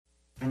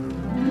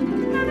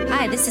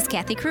this is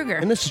Kathy Kruger.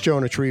 And this is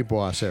Jonah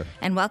Treebwasser.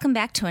 And welcome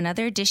back to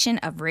another edition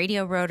of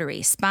Radio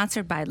Rotary,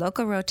 sponsored by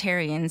local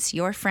Rotarians,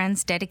 your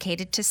friends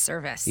dedicated to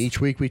service. Each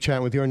week we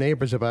chat with your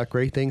neighbors about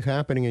great things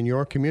happening in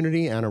your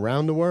community and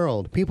around the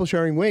world. People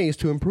sharing ways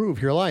to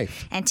improve your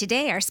life. And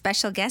today our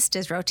special guest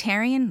is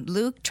Rotarian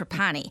Luke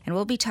Trapani, and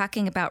we'll be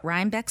talking about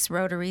Rhinebeck's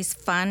Rotary's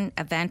fun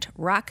event,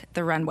 Rock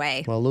the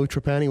Runway. Well, Luke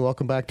Trapani,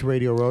 welcome back to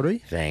Radio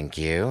Rotary. Thank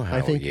you.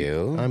 How are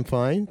you? I'm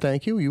fine,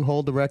 thank you. You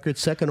hold the record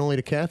second only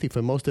to Kathy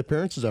for most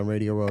appearances on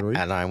Radio Rotary.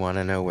 And I want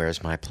to know,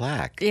 where's my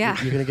plaque? Yeah.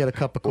 You're going to get a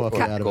cup of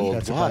coffee out of it.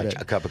 That's about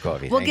it. A cup of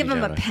coffee. We'll Thank give you,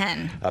 him Jonah. a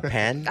pen. A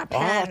pen? A pen.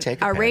 Oh, I'll take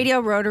a pen. Radio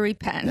Rotary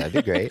pen. That'd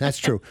be great. That's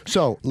true.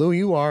 So, Lou,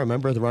 you are a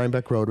member of the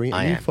Rhinebeck Rotary.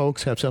 I and you am.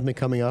 folks have something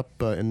coming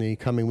up in the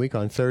coming week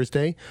on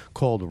Thursday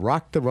called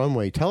Rock the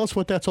Runway. Tell us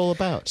what that's all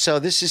about. So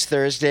this is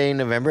Thursday,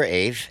 November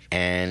 8th,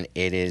 and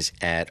it is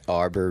at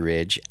Arbor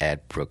Ridge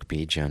at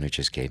Brookby. Jonah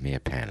just gave me a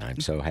pen. I'm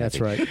so happy. That's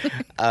right.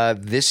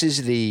 This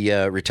is the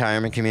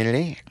retirement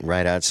community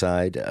right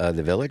outside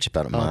the village,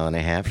 about a mile and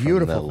a half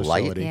beautiful from the light.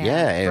 facility.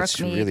 Yeah, it's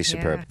Brookmead, really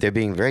superb. yeah. They're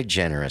being very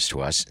generous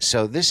to us.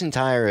 So this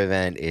entire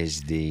event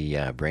is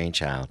the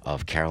brainchild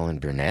of Carolyn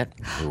Burnett,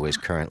 who is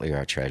currently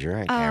our treasurer.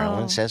 And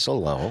Carolyn says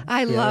hello.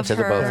 I love to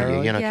her. the both of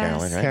you. You know Yes.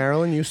 Carolyn, right?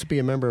 Carolyn used to be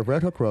a member of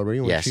Red Hook Rotary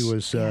when Yes. she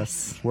was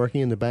Yes.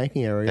 working in the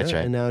banking area. That's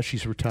right. And now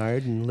she's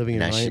retired and living in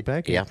Now she-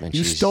 Rhinebeck. yeah, and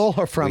You she's- stole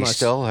her from we us.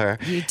 stole her.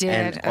 You did.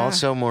 And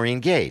also Maureen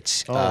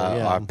Gates, yeah.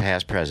 our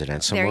past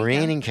president. So There you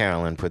Maureen go. and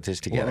Carolyn put this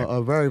together.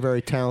 A very,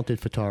 very talented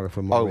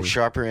photographer, Maureen. Oh,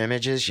 Sharper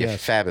Images? You're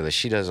Yes. fabulous.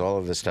 She does all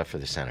of the stuff for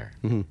the center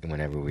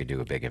whenever we do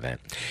a big event.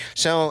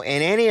 So,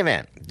 in any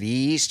event,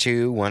 these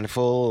two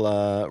wonderful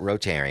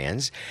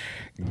Rotarians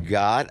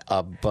got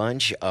a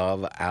bunch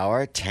of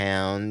our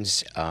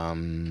town's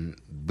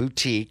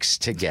boutiques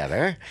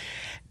together.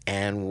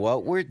 And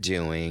what we're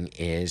doing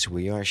is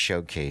we are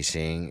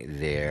showcasing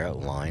their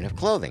line of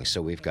clothing.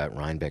 So we've got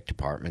Rhinebeck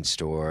Department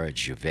Store,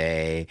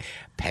 Juvet,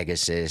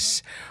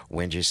 Pegasus,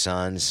 Winter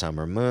Sun,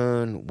 Summer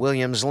Moon,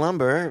 Williams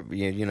Lumber.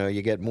 You know,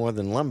 you get more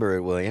than lumber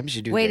at Williams.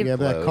 You do Wait a- big Yeah,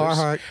 that clothes.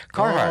 Carhartt.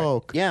 Carhartt.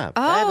 Oh. Yeah,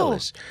 Oh.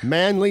 fabulous.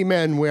 Manly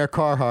men wear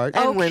Carhartt.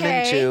 And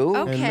women, too.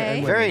 Okay.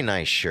 And Very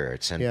nice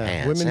shirts and yeah,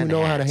 pants. women who and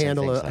know how to hats and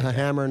handle things a like that.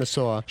 hammer and a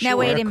saw. Now,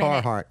 wait wear a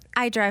minute. Carhartt.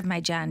 I drive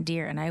my John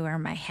Deere, and I wear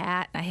my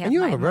hat, and I have And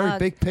you my have a very mug.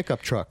 big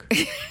pickup truck.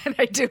 And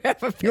I do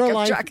have a Your pickup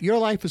life, truck. your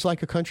life is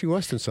like a country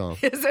western song.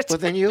 Is it? Well,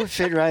 then you would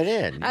fit right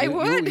in. I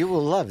would. You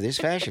will love this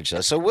fashion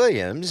show. So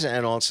Williams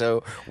and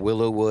also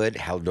Willowwood,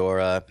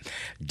 Haldora,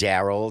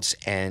 Darrell's,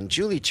 and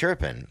Julie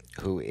Turpin,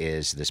 who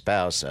is the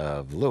spouse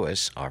of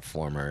Lewis, our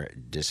former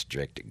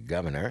district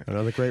governor.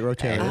 Another great And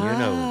Rotarian. you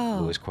know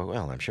Lewis quite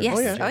well, I'm sure.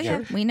 Yes. Oh, yeah.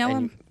 Oh, we know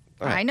And- him.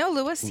 all right. I know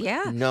Lewis,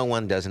 yeah. No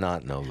one does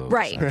not know Lewis.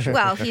 Right. I'm sure.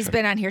 Well, he's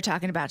been on here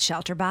talking about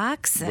shelter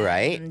box and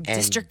Right, and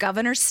district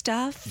governor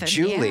stuff. And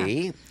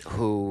Julie,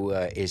 who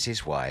is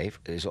his wife,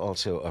 is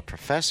also a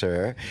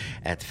professor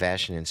at the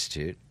Fashion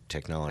Institute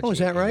Technology Oh, is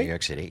that in right? New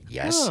York City.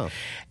 Yes. Oh.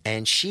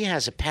 And she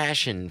has a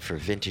passion for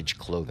vintage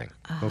clothing.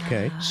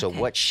 Okay. So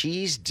what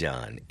she's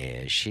done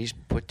is she's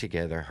put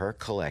together her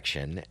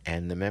collection,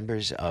 and the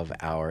members of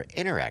our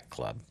Interact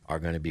Club are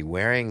going to be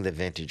wearing the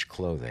vintage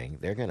clothing.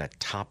 They're going to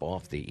top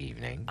off the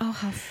evening. Oh,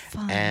 how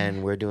fun.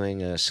 And we're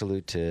doing a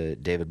salute to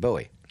David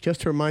Bowie. Just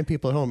to remind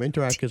people at home,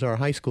 Interact is our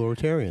high school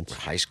Rotarians.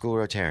 High school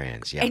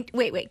Rotarians, yeah. And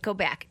wait, go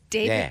back.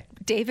 Yeah.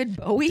 David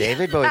Bowie?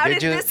 David Bowie. How They're did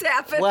doing- this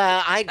happen?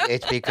 Well,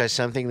 it's because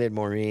something that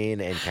Maureen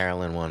and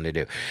Carolyn wanted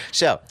to do.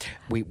 So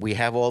we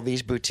have all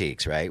these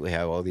boutiques, right? We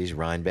have all these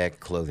Rhinebeck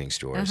clothing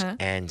stores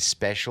and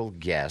special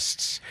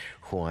guests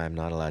who I'm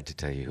not allowed to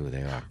tell you who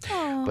they are.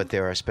 But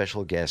there are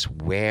special guests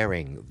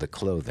wearing the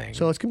clothing.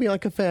 So it's going to be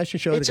like a fashion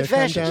show. It's a They're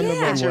gonna come fashion down show.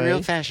 the It's a runway,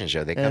 real fashion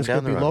show. They and come it's down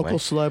going the to be runway. local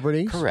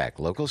celebrities. Correct.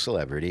 Local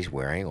celebrities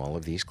wearing all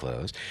of these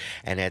clothes.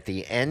 And at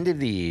the end of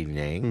the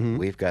evening,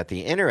 we've got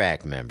the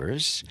Interact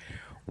members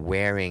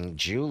wearing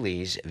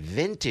Julie's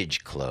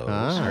vintage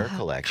clothes, her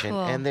collection,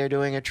 cool. and they're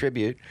doing a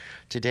tribute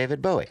to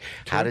David Bowie.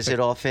 How does it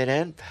all fit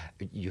in?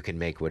 You can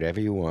make whatever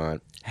you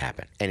want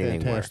happen.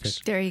 Anything Fantastic.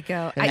 works. There you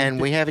go. And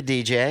we have a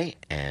DJ,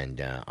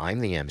 and I'm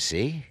the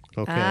MC.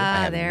 Okay. I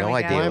Ah, have there no we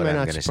idea go. Why what am I I'm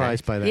not going to say.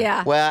 surprised by that?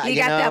 Yeah. Well, you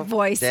got know, that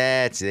voice.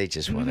 They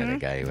just wanted a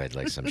guy who had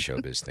like some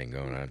showbiz thing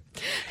going on.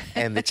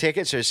 And the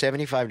tickets are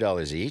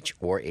 $75 each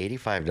or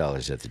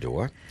 $85 at the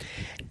door.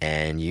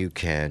 And you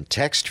can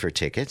text for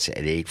tickets at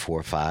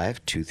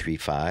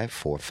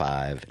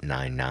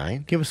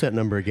 845-235-4599. Give us that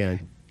number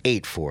again.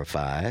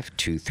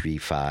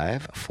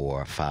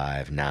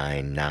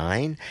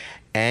 845-235-4599.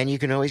 And you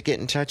can always get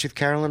in touch with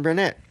Carolyn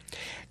Burnett.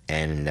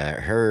 And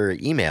her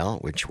email,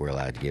 which we're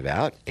allowed to give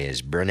out,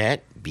 is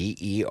Burnett,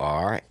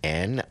 BERNITT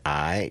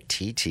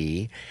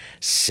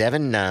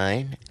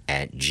 79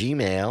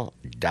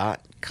 @gmail.com.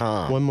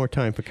 One more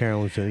time for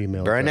Carolyn's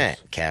email. Burnett,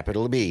 address.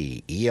 capital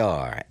B,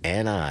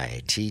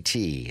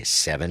 ERNITT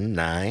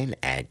 79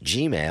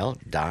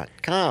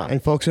 @gmail.com.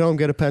 And folks at home,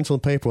 get a pencil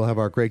and paper. We'll have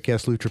our great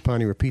guest, Lou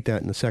Trapani, repeat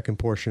that in the second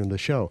portion of the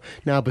show.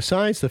 Now,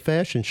 besides the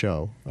fashion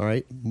show, all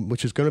right,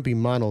 which is going to be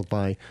modeled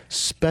by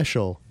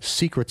special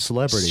secret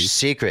celebrities.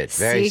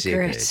 Very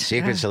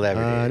secret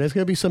celebrity. There's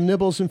going to be some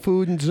nibbles and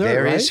food and dessert,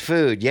 There right? is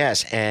food,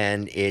 yes.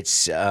 And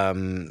it's, I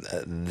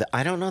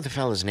don't know the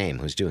fellow's name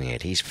who's doing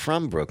it. He's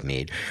from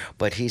Brookmead,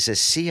 but he's a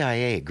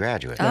CIA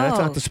graduate. No, that's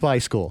not the spy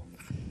school.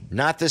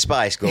 Not the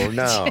spy school,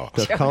 no.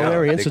 The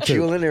Culinary Institute. The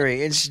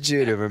Culinary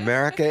Institute of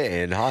America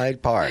in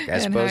Hyde Park,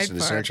 as In opposed Hyde to the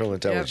Park. Central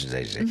Intelligence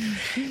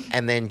Agency.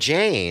 And then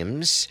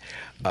James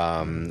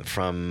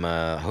from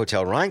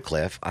Hotel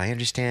Rhinecliff, I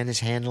understand,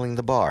 is handling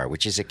the bar,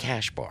 which is a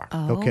cash bar.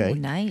 Oh, Okay.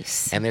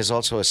 nice. And there's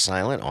also a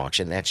silent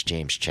auction. That's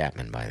James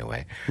Chapman, by the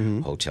way,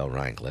 Hotel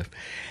Rhinecliff.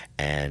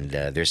 And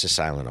there's a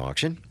silent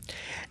auction.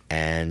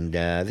 And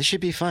this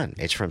should be fun.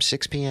 It's from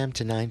 6 p.m.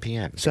 to 9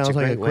 p.m. Sounds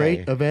like a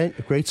great event,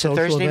 a great social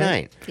Thursday event.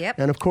 night. Yep.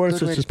 And of course,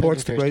 Good way it to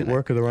supports spend the a great Thursday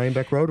work of the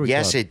Rhinebeck Rotary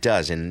Yes, Club. it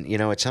does. And,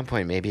 at some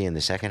point, maybe in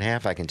the second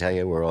half, I can tell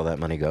you where all that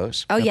money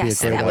goes. Oh, That'd be a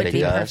yes, great that would idea.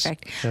 be What it does.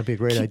 perfect. That'd be a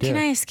great idea.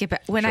 Can I skip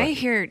it? When Sure. I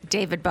hear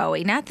David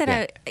Bowie, not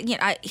that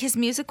Yeah. his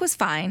music was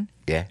fine.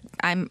 Yeah.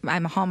 I'm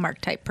a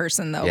Hallmark type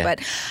person though, Yeah. but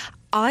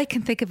all I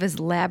can think of is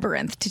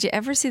Labyrinth. Did you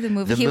ever see the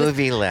movie? The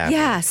movie Labyrinth.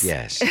 Yes.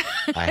 Yes.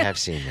 I have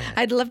seen that.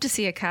 I'd love to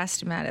see a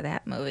costume out of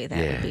that movie. That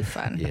would be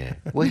fun. Yeah.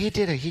 Well, he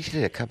did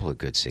a couple of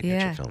good signature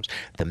Yeah. films.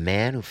 The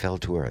Man Who Fell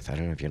to Earth. I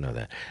don't know if you know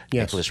that.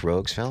 Yes. Nicholas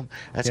Roeg's film.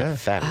 That's Yeah. a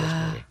fabulous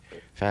movie.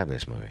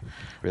 Fabulous movie.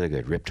 Really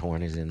good. Rip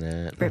Torn is in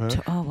that.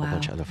 Oh, wow. A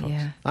bunch of other films.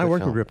 Yeah. I Good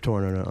worked film. with Rip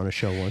Torn on a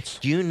show once.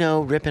 Do you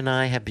know Rip and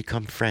I have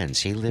become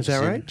friends? He lives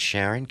that in right?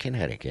 Sharon,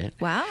 Connecticut.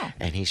 Wow.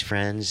 And he's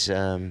friends.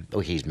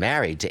 He's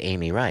married to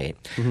Amy Wright,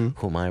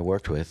 whom I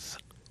worked with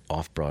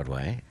off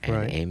Broadway. And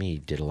Right. Amy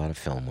did a lot of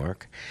film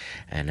work.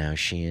 And now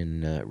she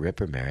and Rip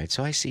are married.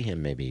 So I see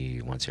him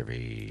maybe once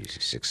every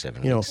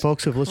 6-7 weeks.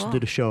 Folks have listened Cool. to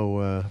the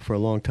show for a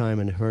long time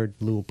and heard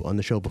Lou on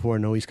the show before.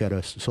 Know he's got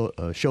a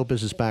show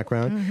business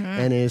background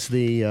and is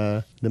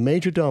the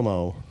major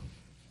domo,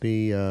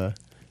 the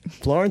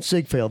Florence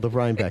Ziegfeld of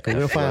Rhinebeck. And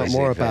we'll find out Florence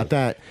more Ziegfeld. about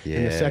that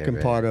in the Yeah, second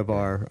right. part of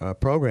our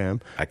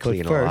program. I But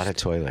clean a first, lot of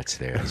toilets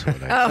there. That's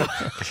what I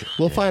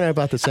we'll find out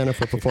about the Center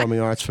for Performing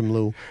Arts from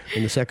Lou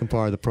in the second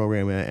part of the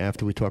program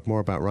after we talk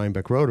more about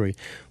Rhinebeck Rotary.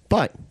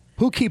 But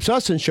who keeps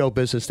us in show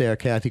business there,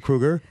 Kathy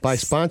Kruger, by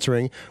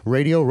sponsoring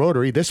Radio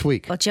Rotary this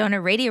week? Well, Jonah,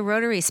 Radio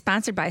Rotary is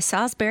sponsored by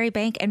Salisbury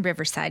Bank and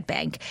Riverside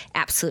Bank,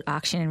 Absolute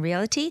Auction and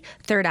Realty,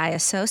 Third Eye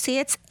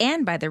Associates,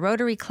 and by the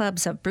Rotary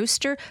Clubs of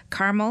Brewster,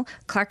 Carmel,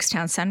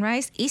 Clarkstown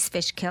Sunrise, East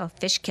Fishkill,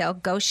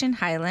 Goshen,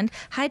 Highland,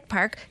 Hyde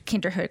Park,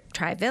 Kinderhook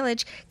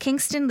Tri-Village,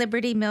 Kingston,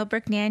 Liberty,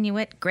 Millbrook,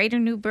 Nanuet, Greater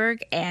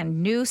Newburgh,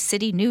 and New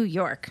City, New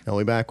York. I'll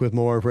be back with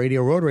more of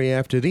Radio Rotary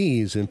after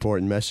these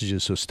important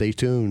messages, so stay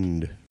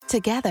tuned.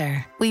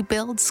 Together, we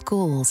build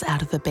schools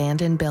out of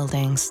abandoned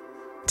buildings.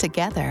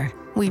 Together,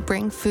 we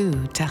bring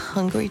food to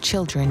hungry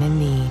children in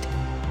need.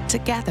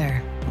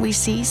 Together, we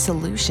see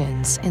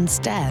solutions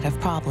instead of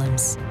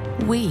problems.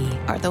 We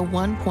are the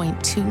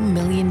 1.2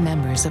 million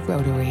members of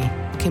Rotary,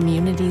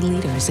 community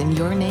leaders in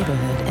your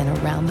neighborhood and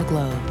around the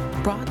globe,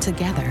 brought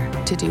together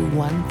to do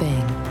one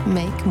thing: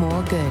 make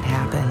more good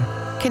happen.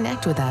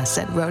 Connect with us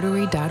at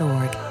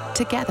Rotary.org.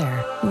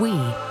 Together, we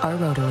are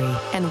Rotary,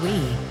 and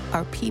we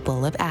are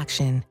people of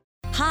action.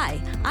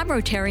 Hi, I'm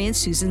Rotarian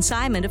Susan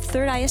Simon of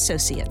Third Eye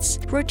Associates.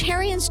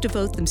 Rotarians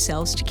devote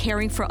themselves to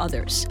caring for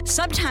others.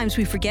 Sometimes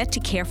we forget to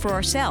care for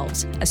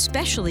ourselves,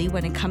 especially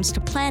when it comes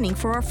to planning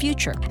for our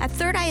future. At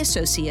Third Eye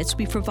Associates,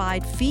 we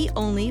provide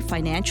fee-only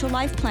financial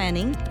life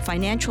planning,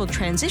 financial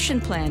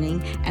transition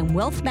planning, and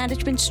wealth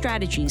management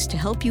strategies to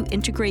help you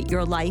integrate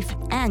your life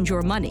and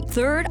your money.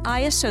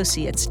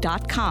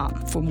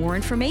 ThirdEyeAssociates.com for more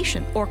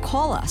information, or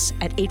call us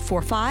at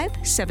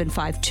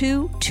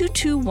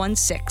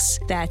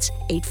 845-752-2216. That's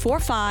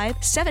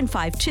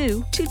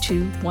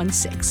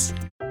 845-752-2216.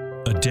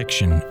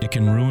 Addiction. It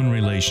can ruin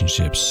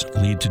relationships,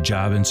 lead to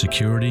job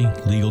insecurity,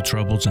 legal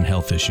troubles, and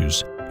health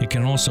issues. It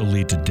can also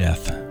lead to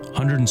death.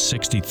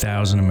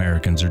 160,000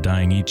 Americans are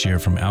dying each year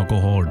from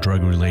alcohol or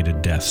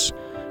drug-related deaths,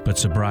 but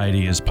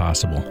sobriety is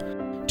possible.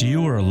 Do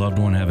you or a loved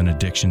one have an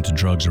addiction to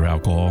drugs or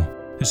alcohol?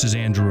 This is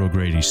Andrew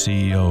O'Grady,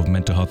 CEO of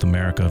Mental Health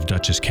America of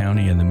Dutchess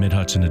County and the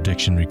Mid-Hudson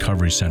Addiction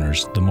Recovery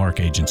Centers, the MARC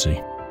Agency.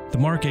 The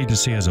MARC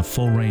Agency has a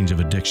full range of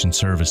addiction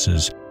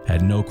services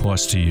at no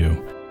cost to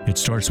you. It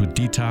starts with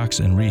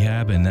detox and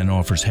rehab and then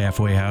offers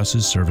halfway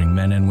houses serving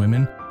men and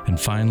women, and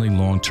finally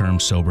long-term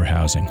sober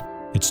housing.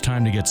 It's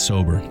time to get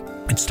sober.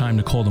 It's time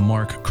to call the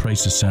MARC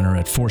Crisis Center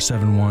at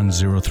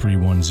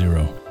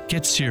 471-0310.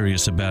 Get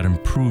serious about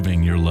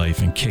improving your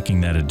life and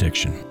kicking that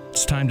addiction.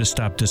 It's time to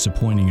stop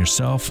disappointing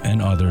yourself and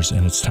others,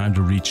 and it's time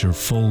to reach your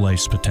full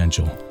life's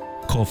potential.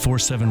 Call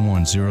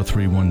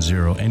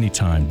 471-0310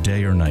 anytime,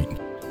 day or night.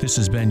 This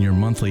has been your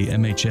monthly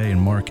MHA and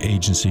MARC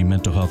Agency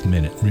Mental Health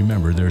Minute.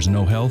 Remember, there's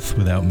no health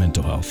without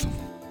mental health.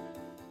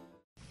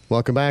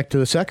 Welcome back to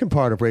the second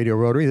part of Radio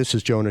Rotary. This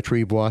is Jonah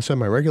Treebossa.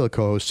 My regular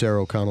co-host,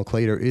 Sarah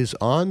O'Connell-Clater, is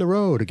on the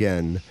road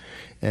again.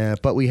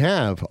 But we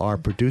have our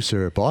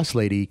producer, boss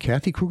lady,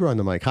 Kathy Kruger, on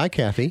the mic. Hi,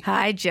 Kathy.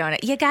 Hi, Jonah.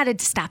 You got to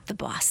stop the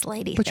boss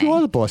lady But thing. you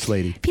are the boss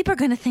lady. People are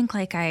going to think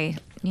like I,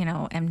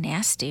 am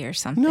nasty or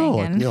something.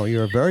 No,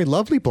 you're a very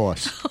lovely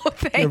boss. Oh,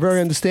 thanks. You're a very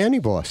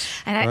understanding boss.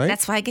 And all right?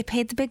 that's why I get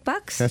paid the big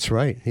bucks. That's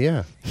right,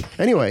 yeah.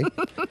 Anyway,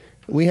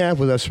 we have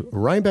with us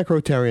Rhinebeck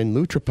Rotarian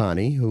Lou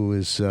Trapani, who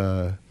is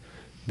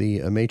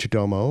the major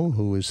domo,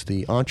 who is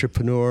the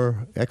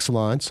entrepreneur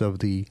excellence of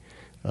the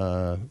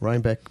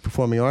Rhinebeck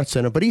Performing Arts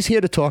Center. But he's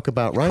here to talk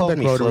about Rhinebeck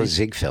Rotary. Rotary. Flo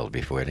Ziegfeld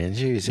before, didn't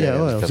you?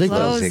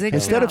 Ziegfeld.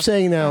 Instead of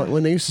saying now,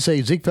 when they used to say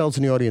Ziegfeld's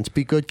in the audience,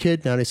 be good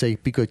kid, now they say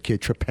be good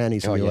kid,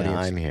 Trapani's in the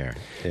audience. I'm here.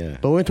 Yeah.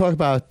 But we're going to talk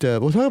about, a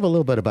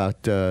little bit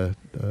about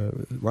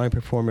Rhinebeck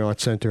Performing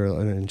Arts Center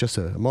in just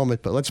a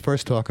moment. But let's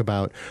first talk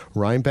about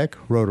Rhinebeck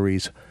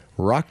Rotary's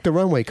Rock the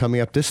Runway coming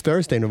up this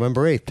Thursday,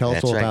 November 8th. Tell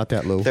us all about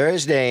that, Lou.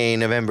 Thursday,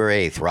 November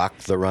 8th, Rock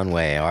the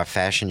Runway, our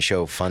fashion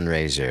show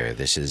fundraiser.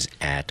 This is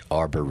at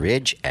Arbor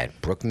Ridge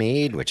at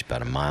Brookmead, which is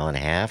about a mile and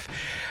a half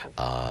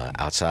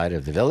outside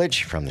of the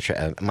village, from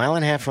the a mile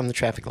and a half from the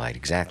traffic light,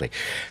 exactly.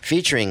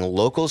 Featuring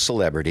local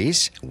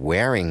celebrities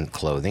wearing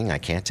clothing. I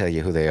can't tell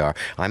you who they are.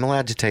 I'm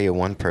allowed to tell you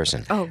one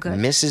person. Oh, good.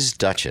 Mrs.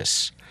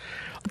 Duchess.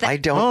 I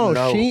don't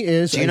know. Oh, she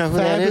is Do you know a who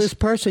that fabulous is?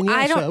 person. Yes,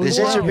 I don't- Is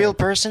this a real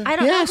person? I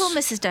don't Yes. know who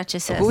Mrs.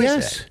 Duchess is. Who is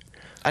Yes. that?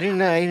 I didn't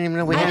know. I didn't even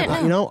know we I had didn't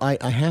one. know. I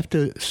have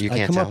to. You I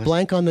can't come tell up us?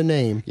 blank on the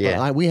name. Yeah.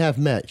 But we have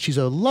met. She's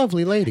a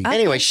lovely lady.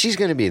 Anyway, she's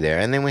going to be there.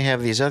 And then we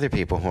have these other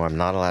people who I'm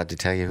not allowed to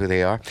tell you who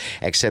they are,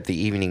 except the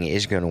evening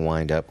is going to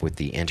wind up with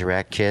the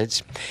Interact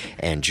Kids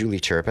and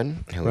Julie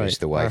Turpin, who is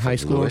the Our wife high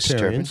of school Louis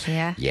Turpin. Rotarians.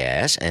 Yeah.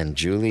 Yes, and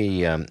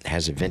Julie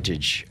has a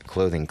vintage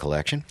clothing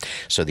collection.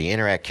 So the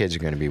Interact Kids are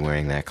going to be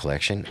wearing that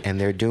collection. And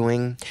they're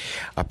doing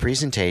a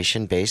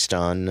presentation based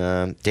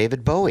on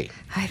David Bowie.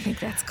 I think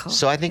that's cool.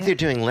 So I think they're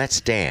doing Let's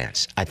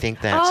Dance. I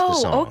think that's the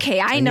song. Oh, okay.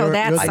 I And know you're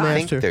that the song. I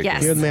think they're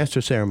Yes. You're the master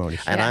of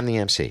ceremonies. And Yeah. I'm the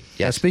MC. Now,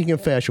 Yes. speaking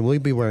of fashion, will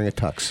you be wearing a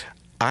tux?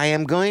 I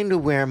am going to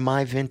wear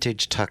my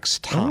vintage tux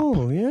top.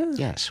 Oh, yeah.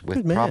 Yes, Good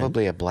with man.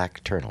 probably a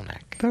black turtleneck.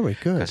 Very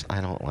good. Because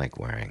I don't like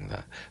wearing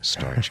the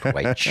starched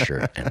white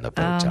shirt and the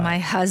bow Oh, tie. my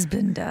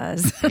husband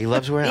does. He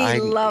loves wearing.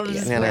 He loves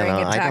wearing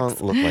a I tux.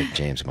 don't look like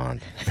James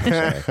Bond. I'm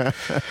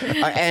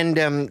sorry. And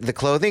the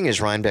clothing is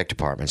Rhinebeck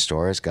Department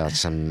Store. It's got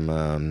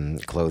some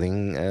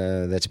clothing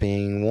that's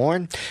being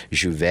worn.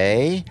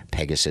 Juvet,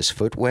 Pegasus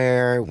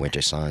Footwear,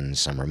 Winter Sun,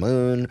 Summer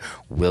Moon,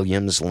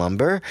 Williams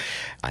Lumber.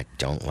 I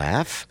don't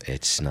laugh.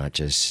 It's not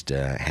just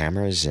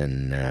hammers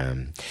and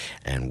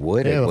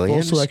wood Yeah, at a full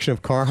Williams. selection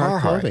of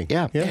Carhartt clothing.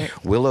 Yeah. Yeah.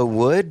 Willow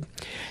Wood,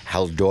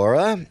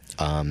 Haldora,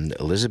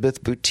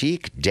 Elizabeth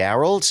Boutique,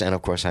 Darrell's, and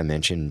of course I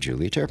mentioned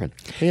Julie Turpin.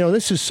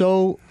 This is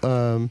so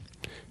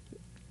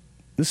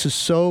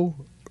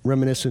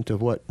reminiscent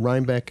of what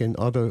Rhinebeck and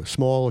other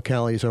small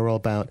localities are all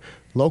about.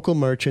 Local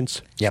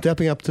merchants Yep.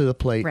 stepping up to the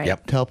plate Right.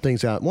 Yep. to help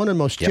things out. One of the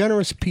most Yep.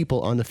 generous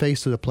people on the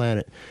face of the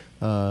planet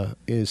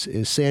is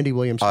Sandy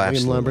Williams, Oh, William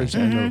absolutely. Lumbers,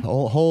 and the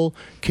whole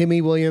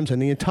Kimmy Williams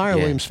and the entire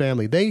Yeah. Williams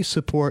family. They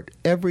support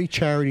every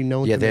charity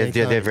known Yeah, to they're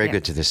mankind. very Yeah.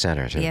 good to the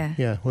center too. Yeah.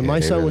 Yeah, when Yeah, my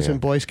they son really was in are.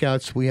 Boy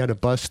Scouts, we had a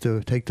bus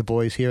to take the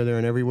boys here, there,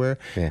 and everywhere.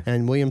 Yeah.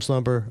 And Williams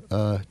Lumber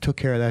took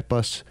care of that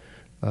bus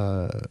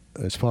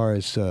as far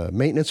as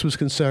maintenance was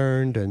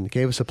concerned, and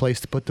gave us a place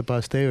to put the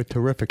bus. They were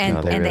terrific. And,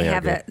 No, they and really they are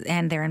have good.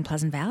 and they're in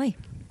Pleasant Valley.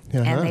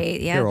 Uh-huh. And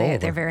They're all over.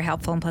 they're very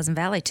helpful in Pleasant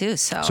Valley too.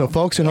 So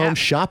folks at yeah. home,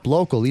 shop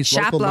local. These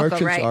Shop local local,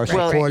 merchants right, are right.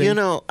 Well, supporting.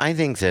 I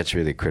think that's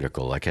really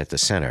critical. Like at the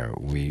center,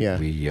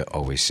 we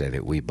always say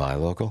that we buy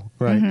local.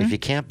 Right. Mm-hmm. If you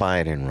can't buy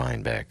it in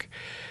Rhinebeck,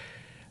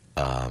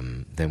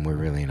 then we're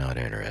really not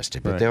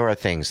interested. But Right. there are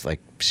things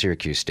like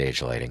Syracuse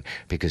stage lighting,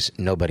 because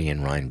nobody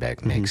in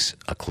Rhinebeck makes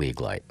a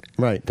Klieg light.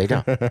 Right. They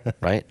don't,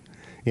 right?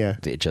 Yeah.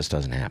 It just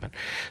doesn't happen.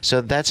 So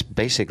that's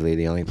basically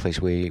the only place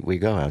we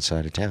go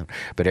outside of town.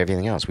 But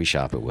everything else, we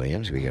shop at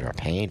Williams. We get our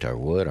paint, our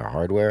wood, our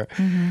hardware.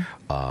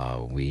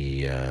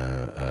 We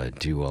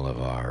do all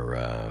of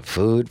our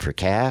food for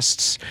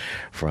casts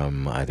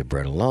from either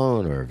Bread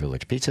Alone or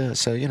Village Pizza.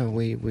 So,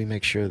 we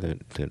make sure that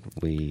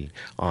we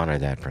honor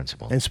that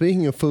principle. And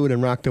speaking of food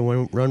and Rock the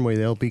Runway,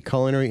 there'll be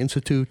Culinary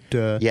Institute.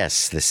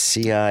 Yes, the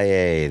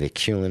CIA, the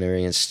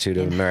Culinary Institute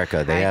of In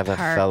America, they Hyde have a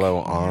Park. fellow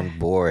on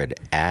board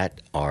at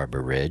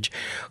Arbor Ridge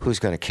who's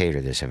going to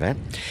cater this event.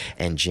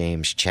 And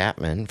James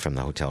Chapman from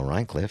the Hotel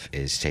Rhinecliff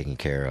is taking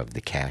care of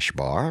the cash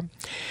bar.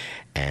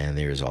 And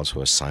there is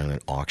also a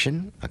silent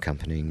auction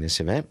accompanying this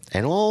event.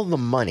 And all the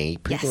money,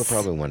 people Yes. are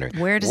probably wondering,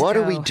 Where does it what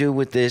do go? we do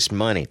with this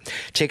money?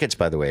 Tickets,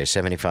 by the way, are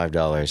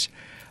 $75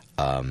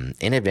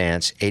 in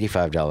advance,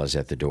 $85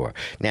 at the door.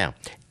 Now,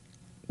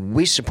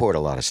 we support a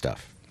lot of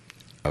stuff.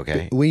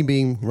 Okay. We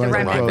being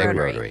Rhinebeck Rotary.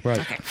 Rotary. Right.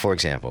 Okay. For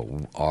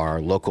example, our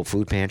local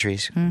food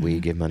pantries, we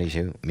give money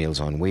to, Meals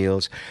on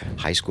Wheels,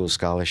 high school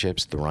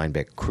scholarships, the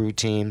Rhinebeck Crew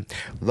Team,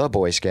 the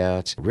Boy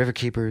Scouts, River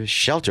Keepers,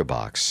 Shelter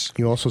Box.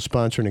 You also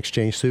sponsor an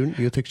exchange student,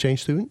 youth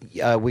exchange student?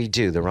 We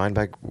do, the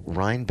Rhinebeck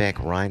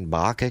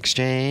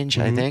Exchange,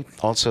 I think.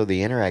 Also,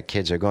 the Interact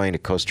kids are going to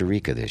Costa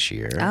Rica this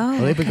year. Oh,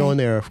 Well, they've been going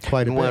there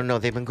quite a bit. Well, no,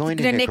 they've been going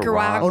to To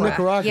Nicaragua. Oh,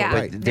 Nicaragua, Yeah.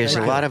 right. But there's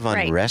a lot of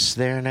unrest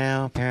there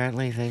now.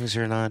 Apparently, things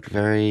are not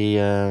very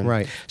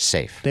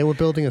safe. They were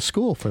building a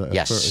school for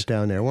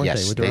down there, weren't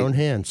they, with their own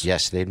hands?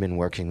 Yes, they'd been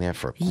working there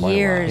for quite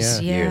Years, a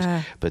while.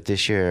 yeah. But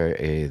this year,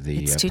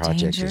 the It's too project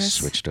dangerous? is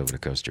switched over to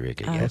Costa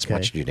Rica. Oh. Yeah, it's Okay.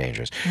 much too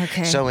dangerous.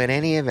 Okay. So in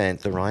any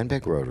event, the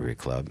Rhinebeck Rotary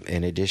Club,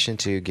 in addition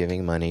to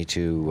giving money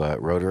to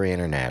Rotary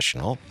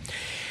International,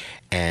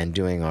 and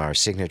doing our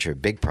signature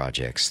big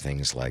projects,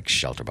 things like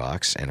Shelter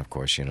Box, and of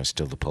course,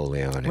 still the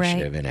polio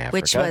initiative in Africa.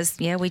 Which was,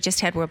 we just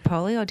had World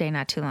Polio Day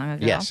not too long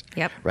ago. Yes.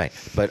 Yep. Right.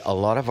 But a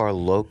lot of our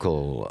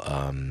local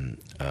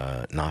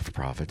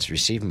not-for-profits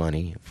receive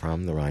money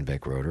from the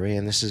Rhinebeck Rotary,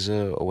 and this is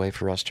a way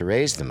for us to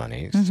raise the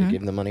money, to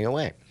give the money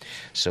away.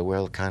 So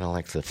we're kind of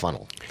like the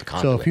funnel, the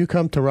conduit. So if you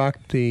come to rock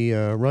the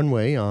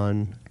runway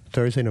on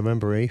Thursday,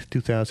 November 8th,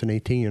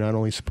 2018, you're not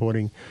only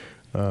supporting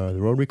the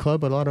Rotary Club,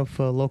 but a lot of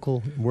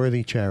local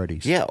worthy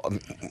charities. Yeah,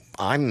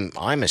 I'm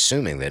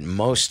assuming that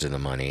most of the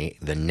money,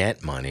 the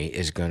net money,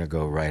 is going to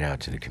go right out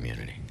to the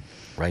community,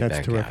 right That's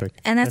back terrific.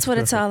 out. And that's what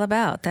it's terrific. all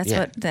about.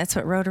 Yeah. That's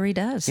what Rotary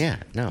does. Yeah,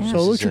 no.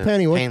 So, Lou this is,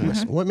 Trapani,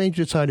 painless. what made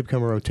you decide to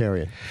become a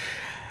Rotarian?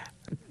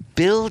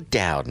 Bill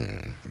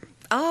Dowden,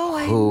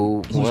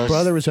 Oh, Whose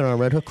brother is in our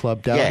Red Hook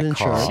Club, Dowden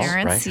Carl. Insurance.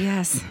 Insurance, right?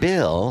 yes.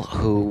 Bill,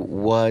 who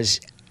was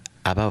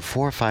about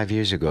 4 or 5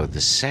 years ago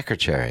the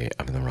secretary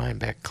of the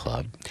Rhinebeck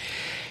Club,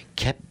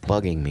 kept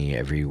bugging me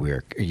every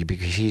year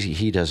because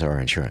he does our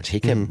insurance. He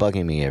kept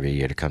bugging me every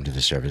year to come to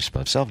the Service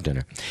Above Self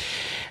dinner.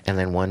 And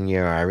then one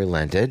year I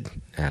relented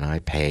and I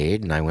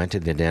paid and I went to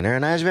the dinner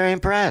and I was very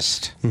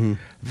impressed.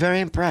 Very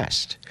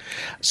impressed.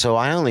 So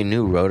I only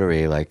knew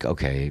Rotary I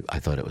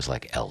thought it was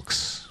like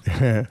Elks,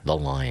 the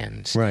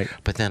Lions. Right.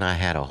 But then I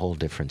had a whole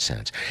different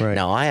sense. Right.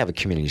 Now I have a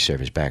community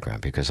service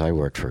background because I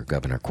worked for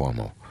Governor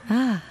Cuomo.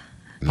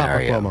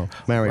 Papa Cuomo,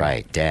 Mario.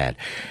 Right, Dad.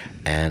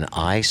 And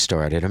I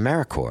started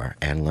AmeriCorps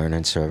and Learn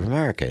and Serve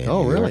America in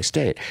Oh, New really? York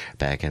State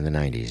back in the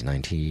 90s,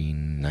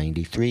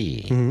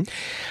 1993.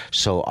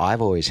 So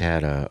I've always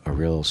had a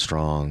real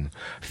strong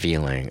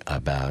feeling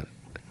about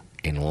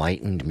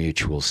enlightened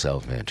mutual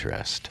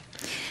self-interest.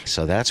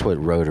 So that's what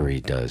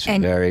Rotary does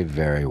And very,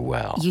 very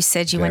well. You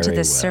said you went to Very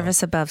the well.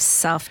 Service Above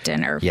Self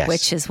dinner, Yes.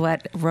 which is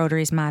what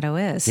Rotary's motto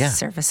is. Yeah.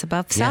 Service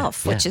Above Yeah,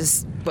 Self, yeah. which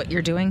is what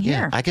you're doing Yeah,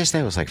 here. I guess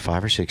that was like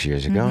 5 or 6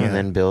 years ago. And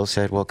then Bill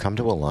said, well, come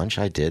to a lunch.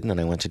 I did. And then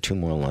I went to 2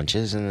 more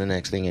lunches. And the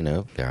next thing you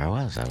know, there I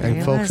was. And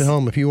It folks was. at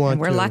home, if you want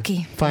We're to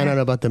lucky. find out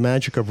about the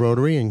magic of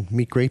Rotary and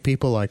meet great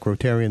people like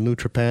Rotarian Lou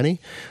Trapani,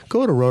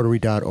 go to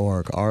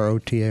Rotary.org,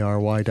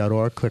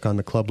 Rotary.org. Click on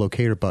the club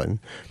locator button.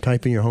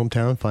 Type in your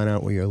hometown, find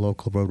out where your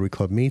local Rotary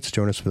Club meets.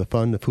 Join us for the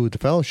fun, the food, the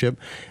fellowship,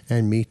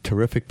 and meet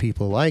terrific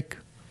people like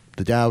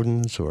the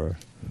Dowdens or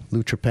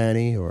Lou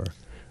Trapani or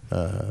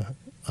a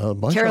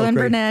bunch Carolyn of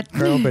great, Burnett.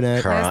 Carolyn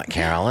Burnett.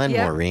 Carolyn,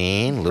 Yep.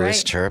 Maureen, Louis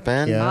Right.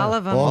 Turpin. Yeah, All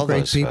of 'em. all All great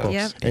those people. folks.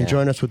 Yep. And Yeah.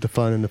 join us with the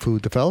fun and the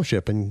food, the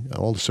fellowship, and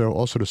also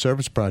the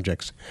service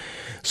projects.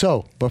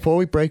 So, before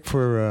we break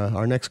for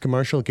our next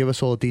commercial, give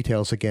us all the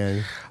details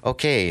again.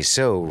 Okay,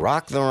 so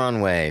Rock the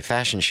Runway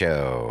Fashion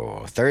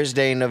Show,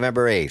 Thursday,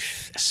 November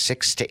 8th,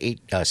 6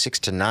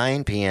 to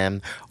 9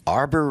 p.m.,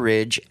 Arbor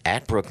Ridge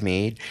at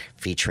Brookmead,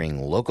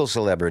 featuring local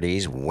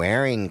celebrities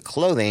wearing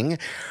clothing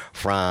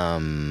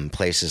from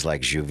places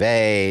like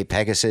Juvet,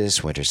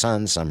 Pegasus, Winter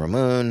Sun, Summer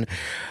Moon,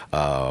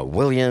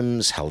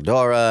 Williams,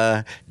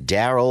 Haldora,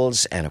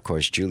 Darrell's, and of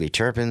course Julie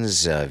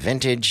Turpin's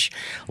vintage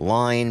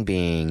line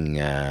being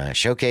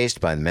showcased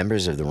by the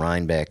members of the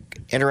Rhinebeck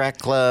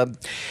Interact Club,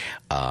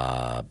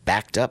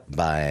 backed up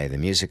by the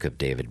music of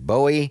David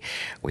Bowie.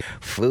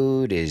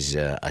 Food is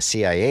a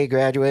CIA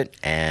graduate,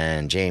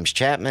 and James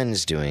Chapman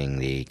is doing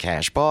the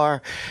cash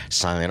bar,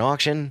 silent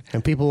auction.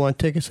 And people want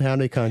tickets, how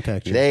do they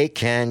contact you? They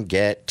can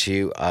get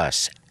to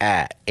us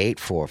at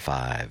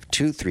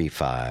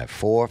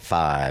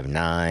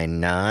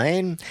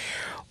 845-235-4599,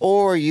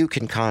 or you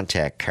can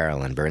contact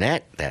Carolyn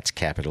Burnett, that's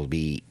capital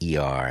BERNITT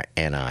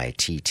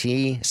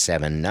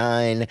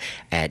 79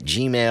 at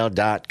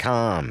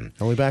gmail.com.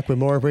 I'll be back with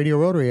more of Radio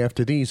Rotary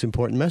after these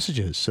important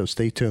messages, so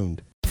stay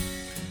tuned.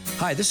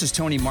 Hi, this is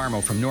Tony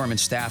Marmo from Norman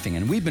Staffing,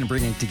 and we've been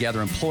bringing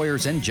together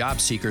employers and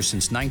job seekers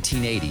since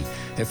 1980.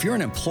 If you're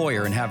an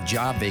employer and have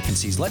job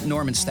vacancies, let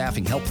Norman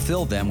Staffing help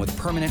fill them with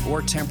permanent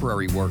or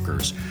temporary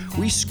workers.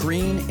 We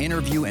screen,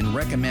 interview, and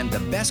recommend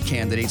the best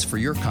candidates for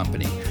your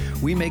company.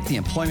 We make the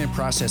employment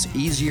process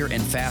easier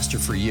and faster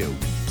for you.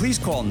 Please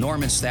call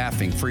Norman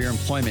Staffing for your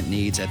employment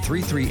needs at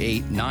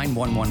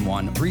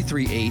 338-9111,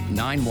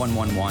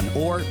 338-9111,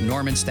 or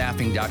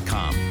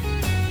normanstaffing.com.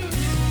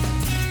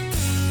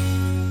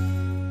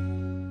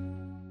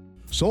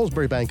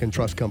 Salisbury Bank and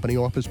Trust Company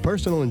offers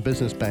personal and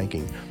business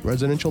banking,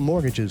 residential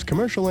mortgages,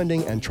 commercial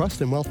lending, and trust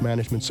and wealth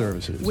management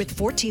services. With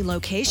 14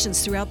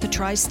 locations throughout the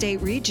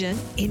tri-state region,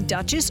 in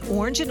Dutchess,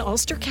 Orange, and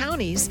Ulster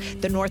counties,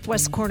 the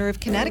northwest corner of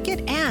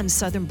Connecticut, and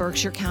southern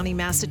Berkshire County,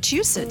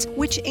 Massachusetts,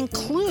 which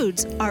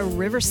includes our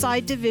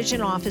Riverside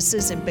Division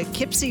offices in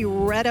Poughkeepsie,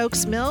 Red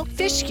Oaks Mill,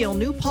 Fishkill,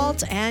 New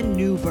Paltz, and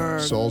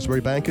Newburgh. Salisbury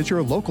Bank is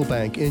your local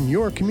bank in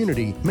your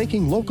community,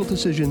 making local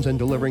decisions and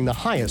delivering the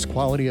highest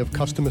quality of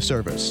customer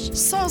service.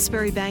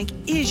 Salisbury Bank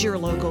is your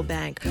local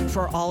bank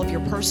for all of your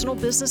personal,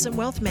 business, and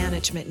wealth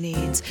management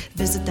needs.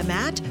 Visit them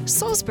at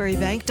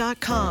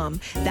salisburybank.com.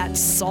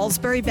 That's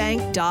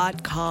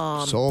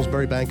salisburybank.com.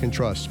 Salisbury Bank and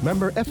Trust,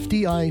 member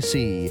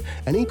FDIC,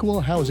 an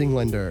equal housing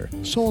lender.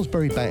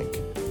 Salisbury Bank,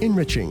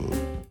 enriching.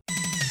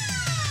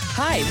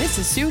 Hi, this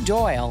is Sue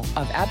Doyle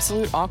of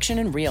Absolute Auction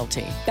and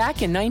Realty.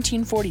 Back in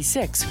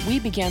 1946, we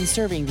began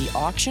serving the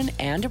auction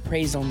and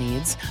appraisal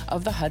needs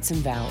of the Hudson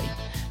Valley.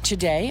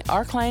 Today,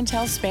 our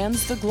clientele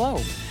spans the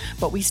globe,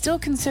 but we still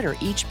consider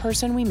each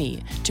person we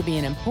meet to be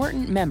an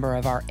important member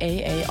of our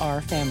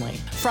AAR family.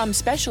 From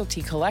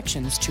specialty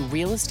collections to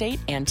real estate,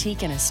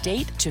 antique and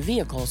estate to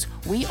vehicles,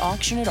 we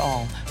auction it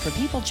all for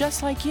people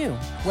just like you.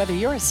 Whether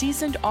you're a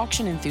seasoned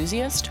auction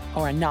enthusiast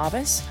or a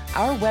novice,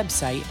 our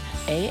website,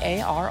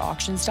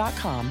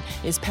 AARauctions.com,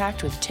 is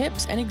packed with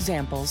tips and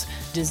examples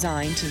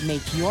designed to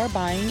make your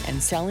buying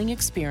and selling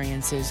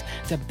experiences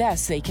the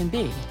best they can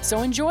be.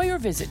 So enjoy your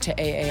visit to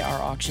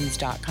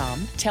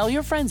AARauctions.com, tell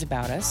your friends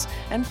about us,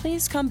 and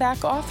please come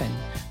back often.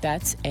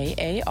 That's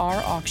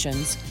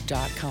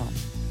AARauctions.com.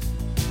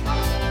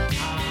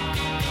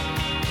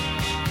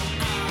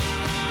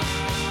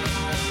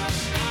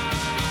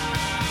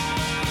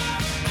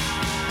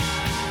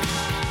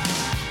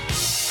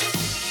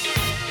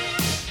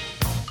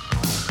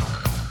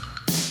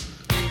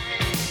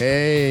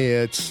 Hey,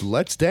 it's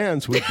Let's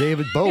Dance with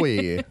David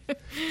Bowie.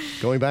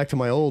 Going back to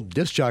my old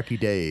disc jockey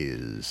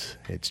days,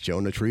 it's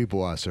Jonah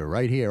Treebwasser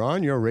right here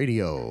on your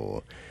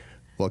radio.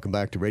 Welcome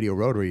back to Radio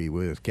Rotary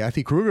with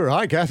Kathy Kruger.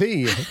 Hi,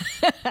 Kathy.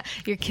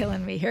 You're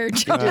killing me here, You're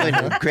John. doing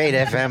a great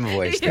FM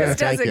voice.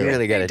 Thank you.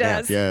 Really got it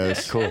down.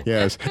 Yes. Cool.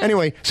 Yes.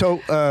 Anyway, so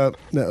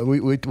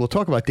we'll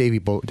talk about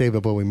David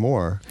Bowie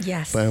more.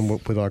 Yes.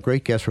 With our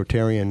great guest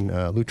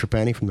Rotarian Lou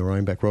Trapani from the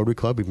Rhinebeck Rotary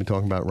Club. We've been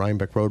talking about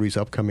Rhinebeck Rotary's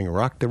upcoming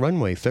Rock the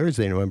Runway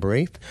Thursday, November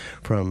 8th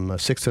from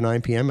 6 to 9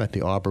 p.m. at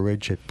the Arbor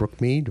Ridge at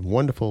Brookmead.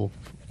 Wonderful,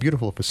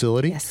 beautiful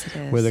facility. Yes, it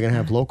is. Where they're going to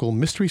have local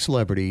mystery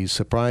celebrities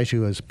surprise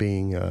you as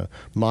being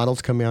models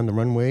coming on the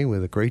runway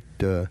with a great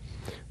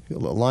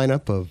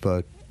lineup of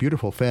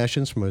beautiful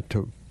fashions from a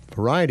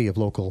variety of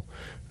local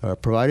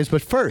providers.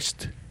 But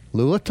first,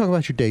 Lou, let's talk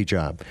about your day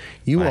job.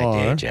 You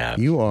are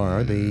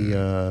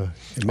the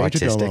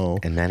major domo,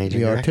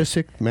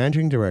 artistic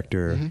managing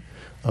director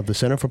of the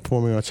Center for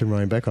Performing Arts in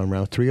Rhinebeck on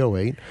Route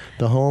 308,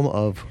 the home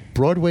of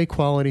Broadway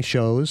quality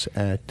shows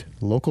at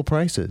local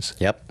prices.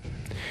 Yep.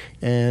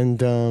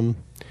 And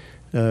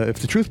if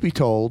the truth be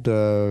told,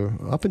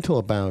 up until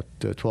about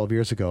 12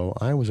 years ago,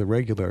 I was a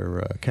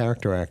regular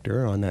character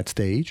actor on that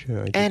stage.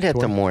 And at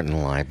the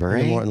Morton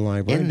Library. In the Morton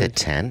Library. In the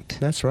tent.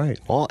 That's right.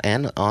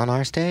 And on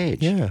our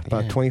stage. Yeah,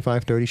 about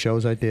 25, 30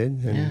 shows I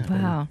did. And,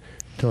 Wow.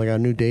 Until I got a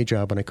new day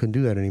job and I couldn't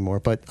do that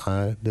anymore. But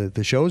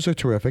the shows are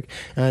terrific.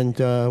 And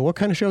what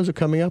kind of shows are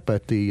coming up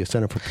at the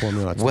Center for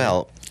Performing Arts?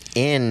 Well,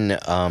 in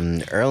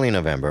early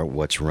November,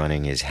 what's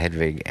running is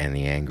Hedwig and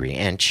the Angry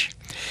Inch.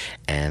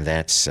 And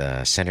that's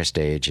Center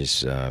Stage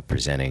is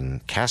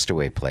presenting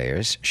Castaway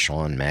Players,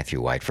 Sean Matthew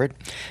Whiteford.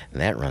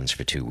 And that runs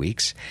for 2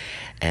 weeks.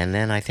 And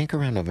then I think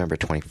around November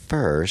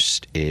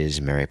 21st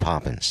is Mary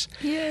Poppins.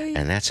 Yay.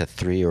 And that's a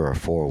 3 or a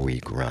 4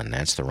 week run.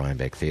 That's the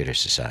Rhinebeck Theater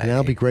Society. And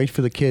that'll be great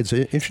for the kids.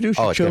 Introduce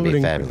your it's gonna be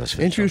children. fabulous for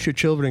the Introduce your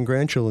children and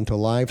grandchildren to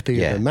live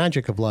theater, the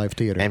magic of live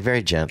theater. And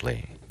very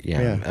gently.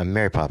 Yeah.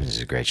 Mary Poppins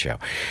is a great show.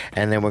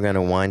 And then we're going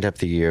to wind up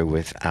the year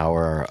with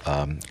our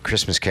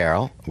Christmas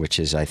Carol, which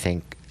is, I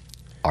think,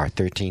 our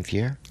 13th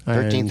year?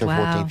 13th or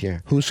 14th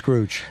year. Who's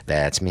Scrooge?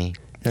 That's me.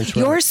 That's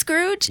You're right.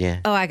 Scrooge? Yeah.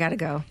 Oh, I gotta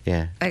go.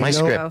 Yeah. I My gotta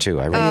script, go. too.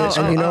 I read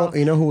And it.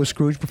 you know who was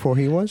Scrooge before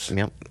he was?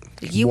 Yep.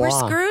 You were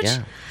Scrooge?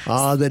 Yeah.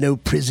 Are there no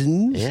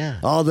prisons? Yeah.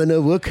 Are there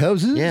no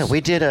workhouses? Yeah,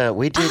 we did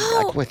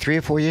like 3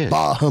 or 4 years.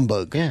 Bah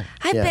humbug. Yeah.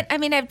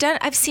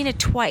 I've seen it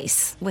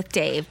twice with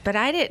Dave, but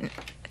I didn't.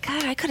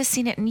 God, I could have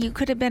seen it, and you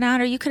could have been on,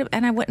 or you could have,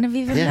 and I wouldn't have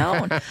even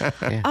known.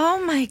 Oh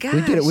my gosh!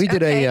 We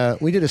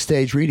did a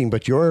stage reading,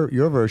 but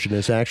your version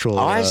is actual.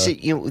 Ours,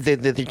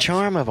 the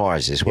charm of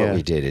ours is what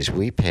we did is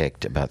we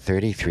picked about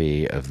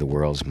 33 of the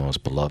world's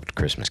most beloved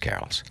Christmas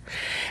carols,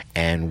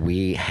 and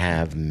we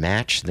have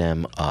matched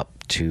them up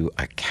to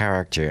a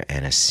character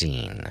and a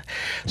scene,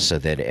 so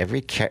that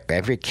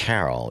every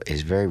carol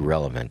is very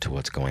relevant to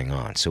what's going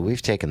on. So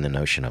we've taken the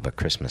notion of a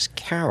Christmas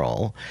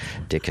Carol,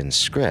 Dickens'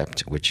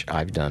 script, which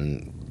I've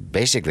done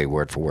basically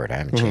word for word. I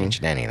haven't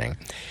changed anything,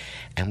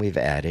 and we've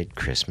added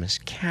Christmas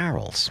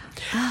carols,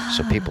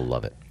 so people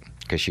love it.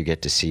 because you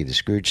get to see the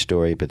Scrooge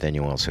story, but then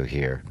you also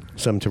hear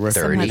some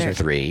terrific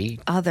 33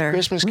 other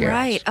Christmas carols.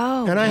 Right.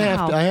 Oh, and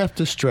wow. I have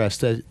to stress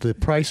that the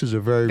prices are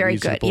very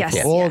reasonable good.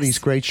 Yes. for all Yes. these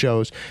great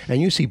shows,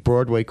 and you see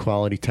Broadway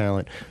quality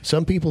talent.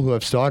 Some people who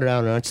have started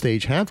out on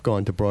stage have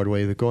gone to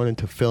Broadway. They've gone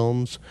into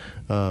films,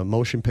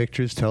 motion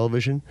pictures,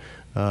 television,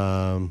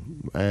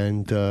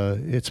 and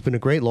it's been a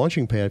great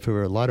launching pad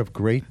for a lot of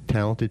great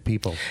talented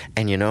people.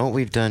 And you know what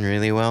we've done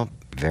really well?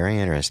 Very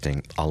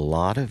interesting. A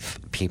lot of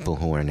people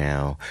who are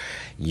now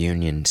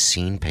union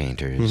scene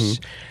painters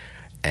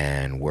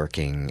and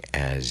working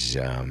as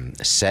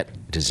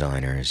set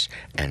designers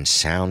and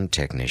sound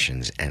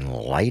technicians and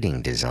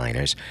lighting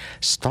designers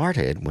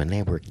started when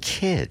they were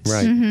kids.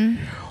 Right.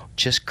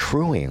 Just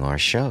crewing our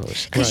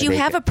shows. Because you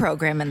have a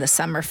program in the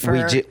summer for...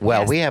 We do,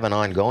 well, we have an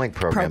ongoing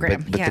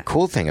program. But yeah. the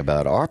cool thing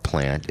about our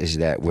plant is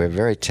that we're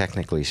very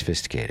technically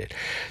sophisticated.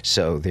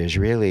 So there's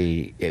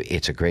really...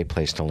 It's a great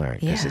place to learn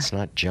because it's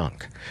not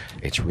junk.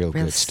 It's real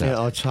good stuff.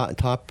 Yeah, it's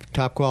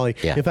top quality.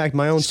 Yeah. In fact,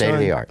 my own State son... of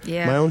the art.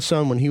 Yeah. My own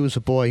son, when he was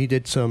a boy, he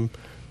did some...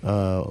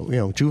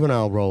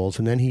 juvenile roles,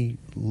 and then he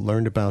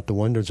learned about the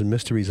wonders and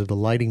mysteries of the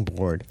lighting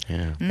board.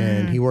 Yeah.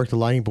 And he worked the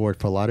lighting board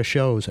for a lot of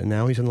shows, and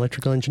now he's an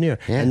electrical engineer.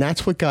 Yeah. And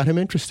that's what got him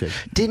interested.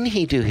 Didn't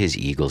he do his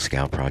Eagle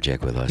Scout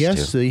project with us,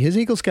 Yes, too? his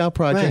Eagle Scout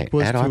project Right,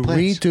 was at to our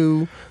place.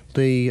 redo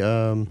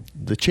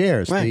the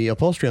chairs, the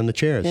upholstery on the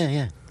chairs.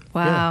 Yeah.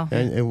 Wow. Yeah.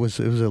 And it was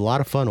a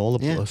lot of fun. All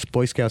the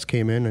Boy Scouts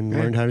came in and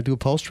learned how to do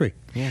upholstery.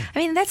 Yeah. I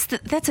mean,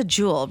 that's a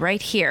jewel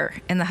right here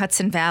in the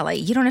Hudson Valley.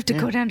 You don't have to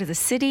go down to the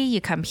city.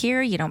 You come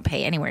here. You don't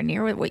pay anywhere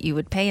near what you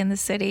would pay in the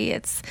city.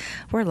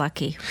 We're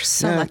lucky. We're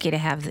so lucky to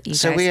have you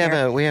guys So we have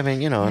here.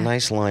 a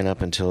nice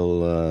lineup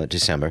until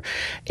December.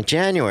 In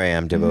January,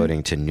 I'm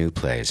devoting to new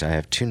plays. I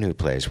have 2 new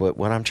plays.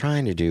 What I'm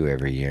trying to do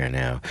every year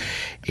now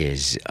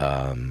is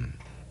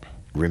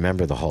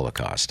remember the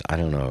Holocaust. I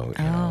don't know,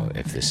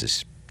 if this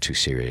is too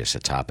serious a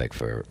topic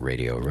for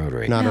Radio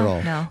Rotary. Not at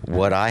all. No.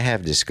 What I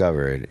have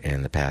discovered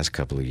in the past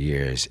couple of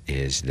years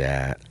is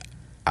that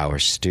our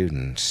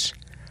students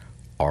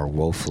are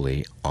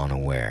woefully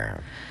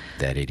unaware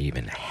that it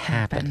even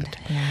happened.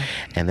 Yeah.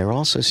 And there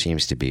also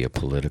seems to be a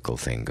political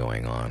thing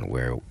going on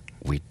where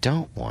we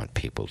don't want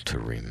people to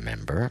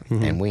remember,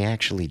 and we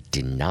actually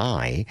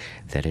deny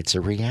that it's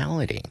a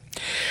reality.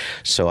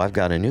 So I've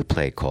got a new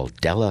play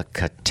called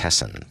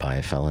Delicatessen by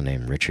a fellow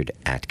named Richard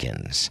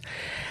Atkins.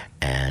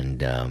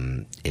 And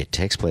it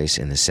takes place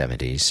in the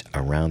 70s,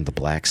 around the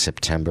Black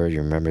September. You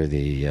remember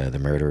the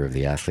murder of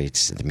the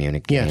athletes at the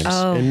Munich Games? Yes,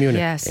 Oh, in Munich.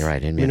 yes.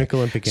 Right, in Munich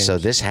Olympic Games. So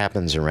this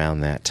happens around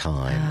that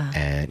time,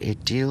 and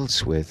it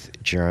deals with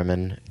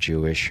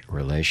German-Jewish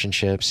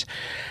relationships,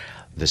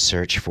 the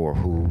search for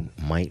who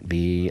might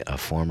be a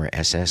former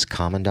SS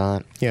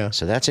commandant. Yeah.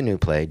 So that's a new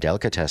play,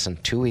 Delicatessen,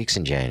 2 weeks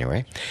in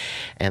January.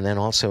 And then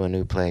also a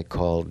new play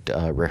called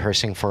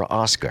Rehearsing for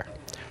Oscar,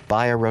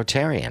 by a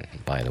Rotarian,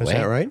 by the way. Is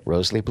that right?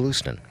 Rosalie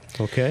Blueston.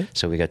 Okay.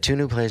 So we got 2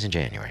 new plays in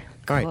January.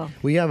 All right. Cool.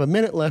 We have a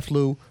minute left,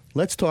 Lou.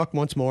 Let's talk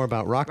once more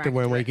about Rock the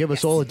Runway. Give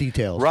us all the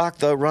details. Rock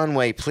the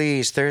Runway,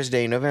 please.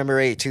 Thursday,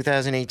 November 8,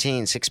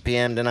 2018, 6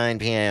 p.m. to 9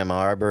 p.m.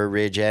 Arbor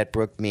Ridge at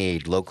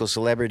Brookmead. Local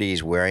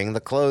celebrities wearing the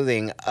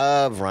clothing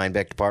of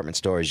Rhinebeck Department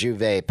Stores,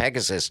 Juve,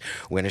 Pegasus,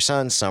 Winter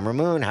Sun, Summer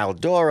Moon,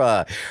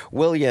 Haldora,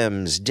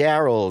 Williams,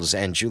 Darrell's,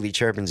 and Julie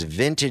Churpin's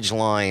vintage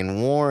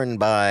line worn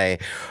by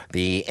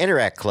the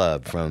Interact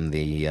Club from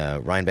the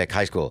Rhinebeck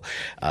High School.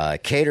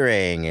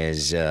 Catering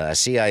is a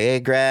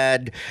CIA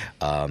grad.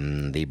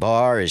 The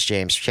bar is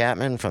James Chapman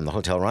from the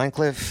Hotel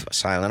Rhinecliff.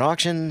 Silent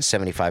auction,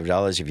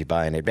 $75 if you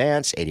buy in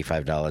advance,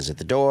 $85 at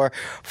the door.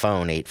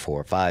 Phone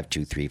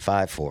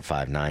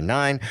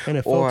 845-235-4599. And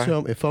if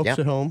folks at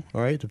home,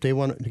 all right, if they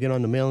want to get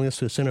on the mailing list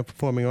of the Center of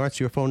Performing Arts,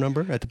 your phone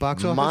number at the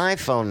box office? My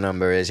phone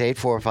number is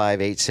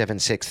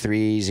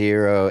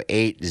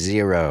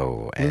 845-876-3080.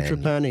 Lou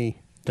Trapani,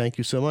 thank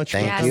you so much.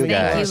 Thank Yes, you, thank you,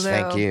 guys. Lou.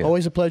 Thank you.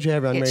 Always a pleasure to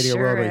have you on It Radio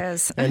sure Rotary.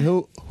 is. And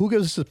who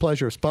gives us the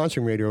pleasure of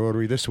sponsoring Radio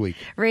Rotary this week?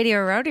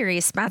 Radio Rotary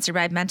is sponsored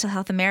by Mental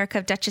Health America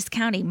of Dutchess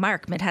County,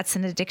 Mark,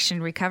 Mid-Hudson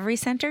Addiction Recovery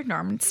Center,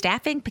 Norman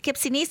Staffing,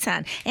 Poughkeepsie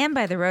Nissan, and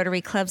by the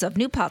Rotary Clubs of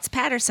New Paltz,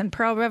 Patterson,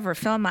 Pearl River,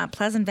 Philmont,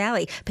 Pleasant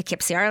Valley,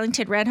 Poughkeepsie,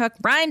 Arlington, Red Hook,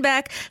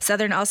 Rhinebeck,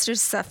 Southern Ulster,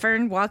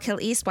 Suffern,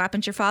 Wallkill East,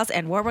 Wappinger Falls,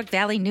 and Warwick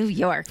Valley, New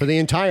York. For the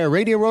entire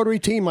Radio Rotary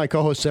team, my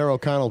co-host Sarah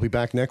O'Connell will be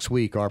back next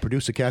week. Our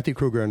producer Kathy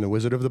Kruger and the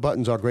Wizard of the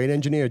Buttons, our great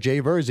engineer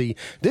Jay Verzi.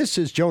 This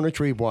is Jonah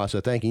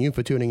Treeboisa thanking you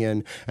for tuning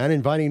in and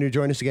inviting you to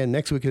join us again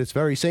next week at this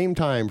very same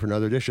time for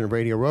another edition of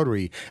Radio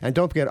Rotary. And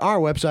don't forget our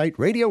website,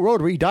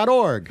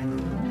 radiorotary.org.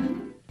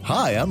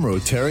 Hi, I'm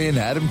Rotarian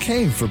Adam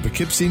Kane for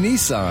Poughkeepsie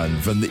Nissan.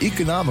 From the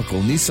economical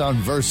Nissan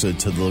Versa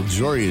to the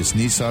luxurious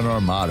Nissan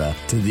Armada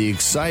to the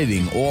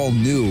exciting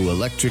all-new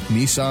electric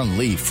Nissan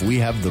Leaf, we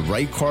have the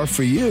right car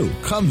for you.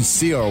 Come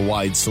see our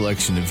wide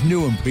selection of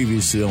new and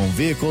previously owned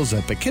vehicles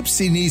at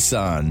Poughkeepsie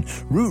Nissan,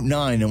 Route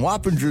 9 in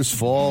Wappingers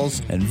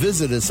Falls, and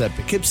visit us at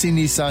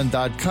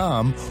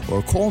PoughkeepsieNissan.com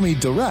or call me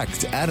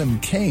direct, Adam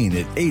Kane,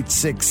 at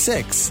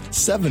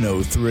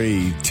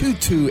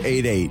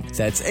 866-703-2288.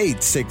 That's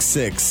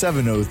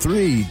 866-703-2288.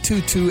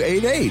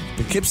 603-2288.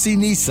 Poughkeepsie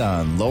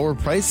Nissan. Lower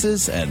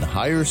prices and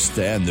higher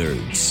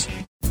standards.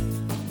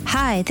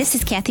 Hi, this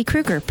is Kathy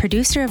Kruger,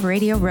 producer of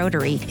Radio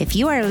Rotary. If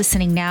you are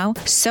listening now,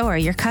 so are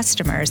your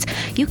customers.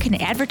 You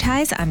can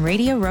advertise on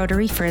Radio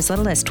Rotary for as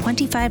little as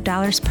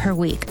 $25 per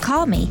week.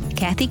 Call me,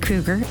 Kathy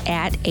Kruger,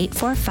 at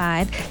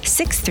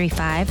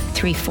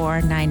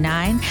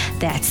 845-635-3499.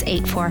 That's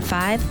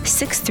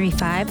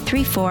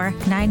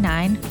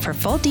 845-635-3499 for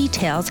full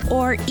details,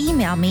 or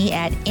email me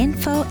at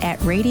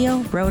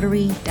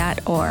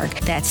info@radiorotary.org.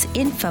 That's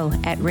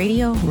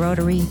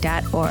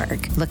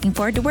info@radiorotary.org. Looking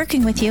forward to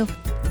working with you.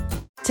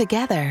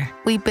 Together,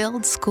 we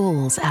build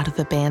schools out of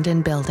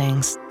abandoned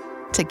buildings.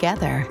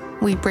 Together,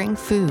 we bring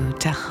food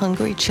to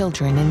hungry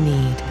children in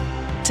need.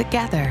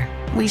 Together,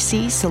 we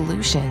see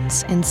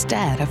solutions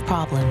instead of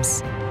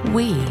problems.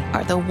 We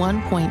are the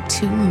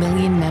 1.2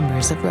 million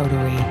members of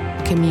Rotary,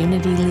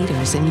 community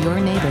leaders in your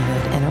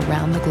neighborhood and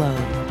around the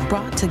globe,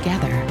 brought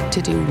together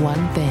to do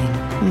one thing: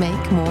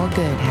 make more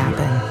good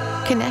happen.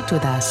 Connect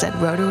with us at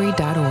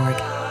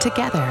Rotary.org.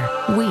 Together,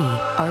 we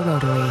are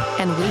Rotary,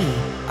 and we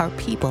are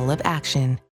people of action.